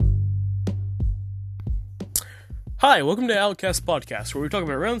Hi, welcome to Outcast Podcast, where we talk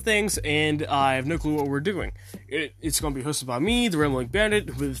about random things, and I have no clue what we're doing. It's going to be hosted by me, the Rambling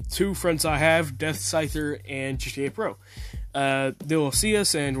Bandit, with two friends I have, Death Scyther and GTA Pro. They will see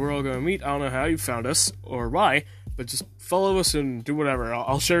us, and we're all going to meet. I don't know how you found us, or why, but just follow us and do whatever.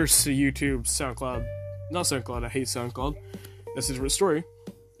 I'll share us to YouTube, SoundCloud. Not SoundCloud, I hate SoundCloud. That's a different story.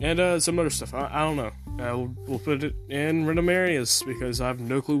 And some other stuff. I don't know. We'll put it in random areas, because I have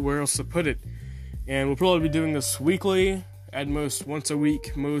no clue where else to put it. And we'll probably be doing this weekly, at most once a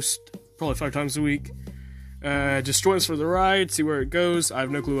week, probably 5 times a week. Just join us for the ride, see where it goes. I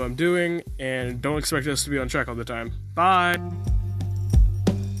have no clue what I'm doing, and don't expect us to be on track all the time. Bye!